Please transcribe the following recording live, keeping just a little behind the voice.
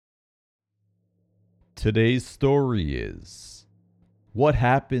Today's story is What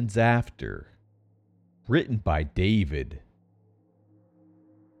Happens After, written by David.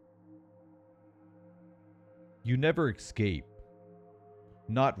 You never escape.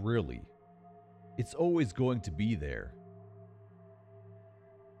 Not really. It's always going to be there.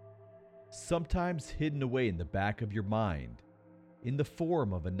 Sometimes hidden away in the back of your mind, in the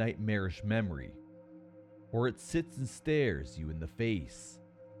form of a nightmarish memory, or it sits and stares you in the face,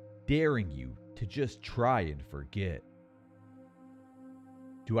 daring you to just try and forget.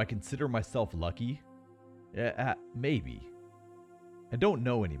 Do I consider myself lucky? Maybe. I don't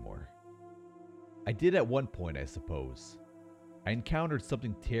know anymore. I did at one point, I suppose. I encountered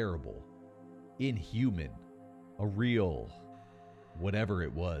something terrible, inhuman, a real whatever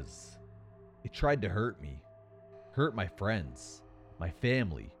it was. It tried to hurt me, hurt my friends, my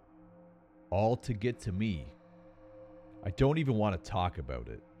family, all to get to me. I don't even want to talk about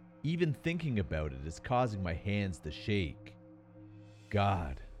it. Even thinking about it is causing my hands to shake.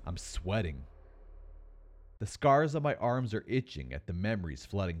 God, I'm sweating. The scars on my arms are itching at the memories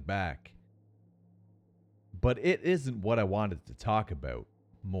flooding back. But it isn't what I wanted to talk about.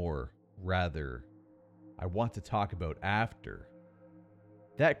 More, rather, I want to talk about after.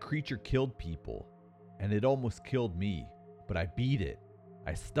 That creature killed people, and it almost killed me, but I beat it.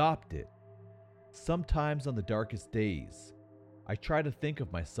 I stopped it. Sometimes on the darkest days, I try to think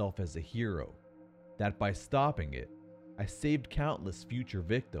of myself as a hero, that by stopping it, I saved countless future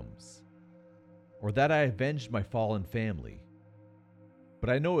victims, or that I avenged my fallen family. But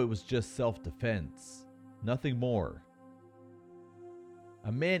I know it was just self-defense, nothing more.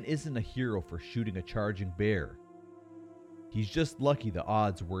 A man isn't a hero for shooting a charging bear. He's just lucky the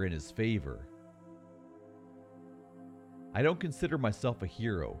odds were in his favor. I don't consider myself a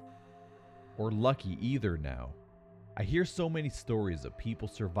hero, or lucky either now. I hear so many stories of people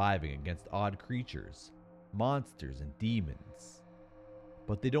surviving against odd creatures, monsters and demons,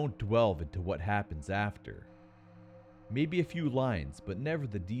 but they don't delve into what happens after. Maybe a few lines, but never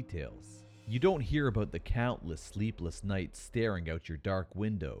the details. You don't hear about the countless sleepless nights staring out your dark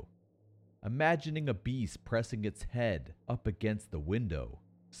window, imagining a beast pressing its head up against the window,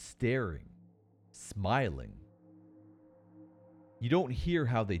 staring, smiling. You don't hear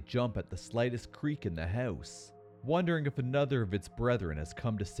how they jump at the slightest creak in the house, wondering if another of its brethren has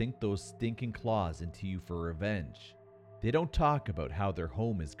come to sink those stinking claws into you for revenge. They don't talk about how their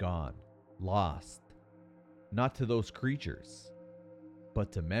home is gone, lost. Not to those creatures,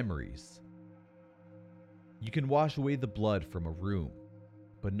 but to memories. You can wash away the blood from a room,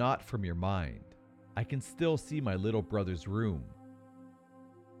 but not from your mind. I can still see my little brother's room.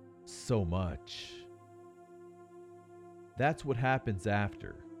 So much. That's what happens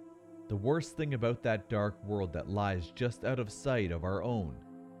after. The worst thing about that dark world that lies just out of sight of our own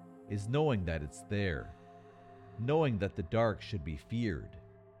is knowing that it's there. Knowing that the dark should be feared.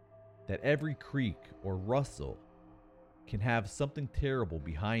 That every creak or rustle can have something terrible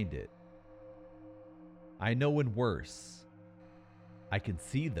behind it. I know when worse. I can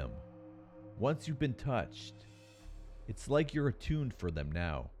see them. Once you've been touched, it's like you're attuned for them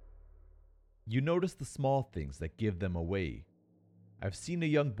now. You notice the small things that give them away. I've seen a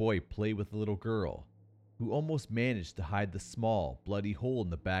young boy play with a little girl who almost managed to hide the small, bloody hole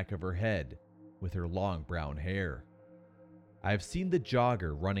in the back of her head with her long brown hair. I've seen the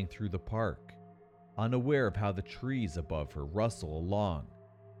jogger running through the park, unaware of how the trees above her rustle along,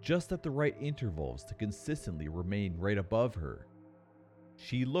 just at the right intervals to consistently remain right above her.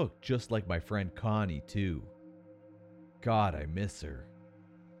 She looked just like my friend Connie, too. God, I miss her.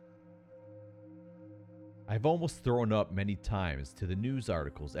 I've almost thrown up many times to the news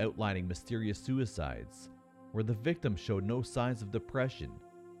articles outlining mysterious suicides, where the victim showed no signs of depression,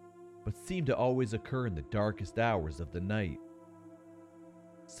 but seemed to always occur in the darkest hours of the night.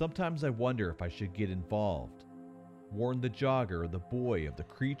 Sometimes I wonder if I should get involved, warn the jogger or the boy of the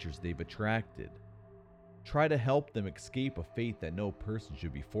creatures they've attracted, try to help them escape a fate that no person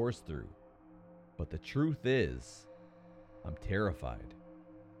should be forced through. But the truth is, I'm terrified.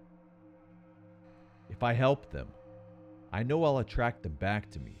 If I help them, I know I'll attract them back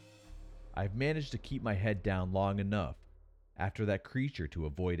to me. I've managed to keep my head down long enough after that creature to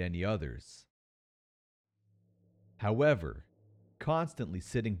avoid any others. However, constantly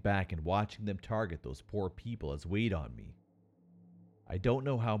sitting back and watching them target those poor people has weighed on me. I don't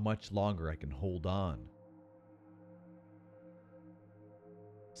know how much longer I can hold on.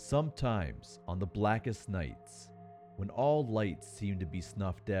 Sometimes, on the blackest nights, when all lights seem to be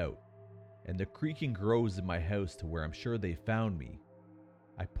snuffed out, and the creaking grows in my house to where I'm sure they found me,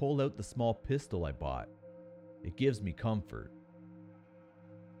 I pull out the small pistol I bought. It gives me comfort.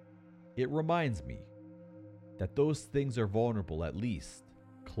 It reminds me that those things are vulnerable at least.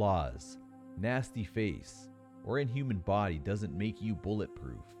 Claws, nasty face, or inhuman body doesn't make you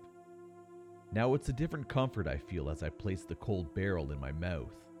bulletproof. Now it's a different comfort I feel as I place the cold barrel in my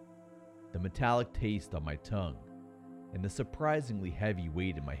mouth, the metallic taste on my tongue, and the surprisingly heavy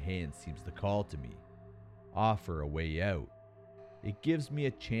weight in my hand seems to call to me, offer a way out. It gives me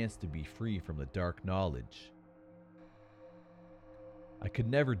a chance to be free from the dark knowledge. I could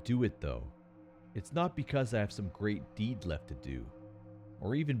never do it though. It's not because I have some great deed left to do,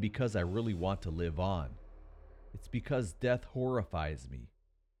 or even because I really want to live on. It's because death horrifies me.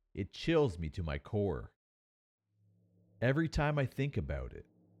 It chills me to my core. Every time I think about it,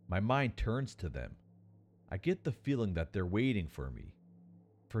 my mind turns to them. I get the feeling that they're waiting for me,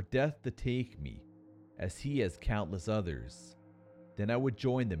 for death to take me, as he has countless others. Then I would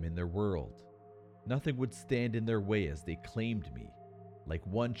join them in their world. Nothing would stand in their way as they claimed me, like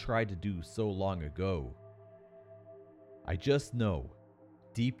one tried to do so long ago. I just know,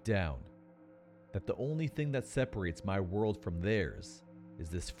 deep down, that the only thing that separates my world from theirs is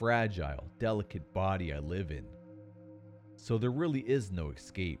this fragile, delicate body I live in. So there really is no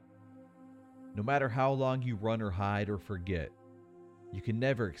escape. No matter how long you run or hide or forget, you can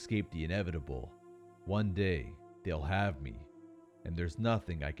never escape the inevitable. One day, they'll have me, and there's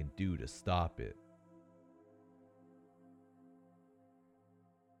nothing I can do to stop it.